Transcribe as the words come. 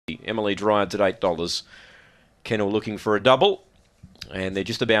Emily Dryad's at $8. Kennel looking for a double. And they're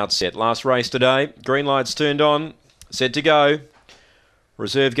just about set. Last race today. Green lights turned on. Set to go.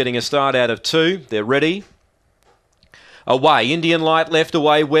 Reserve getting a start out of 2. They're ready. Away, Indian Light left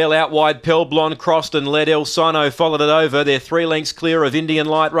away, well out wide, Pearl Blonde crossed and led. El Sino followed it over. They're 3 lengths clear of Indian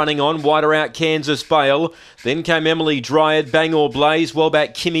Light running on, wider out Kansas Bale. Then came Emily Dryad, Bang or Blaze, well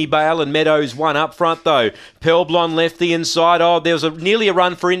back Kimmy Bale and Meadows one up front though. Pearl Blonde left the inside. Oh, there was nearly a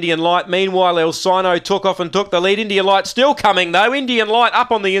run for Indian Light. Meanwhile, El Sino took off and took the lead. Indian Light still coming though. Indian Light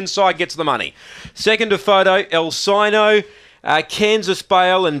up on the inside gets the money. Second to photo, El Sino. Kansas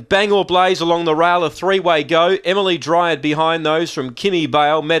Bale and Bang or Blaze along the rail, a 3-way go. Emily Dryad behind those from Kimmy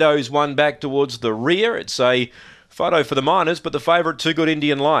Bale. Meadows one back towards the rear. It's a photo for the minors, but the favourite, Too Good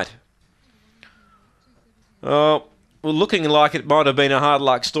Indian Light. Well, looking like it might have been a hard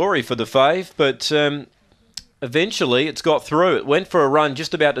luck story for the fave, but eventually it's got through. It went for a run,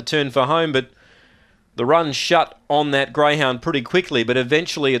 just about to turn for home, but the run shut on that greyhound pretty quickly, but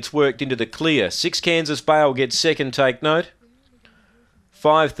eventually it's worked into the clear. 6 Kansas Bale gets second, take note.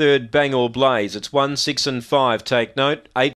 5 third, Bang or Blaze. It's 1, 6 and 5, take note. 8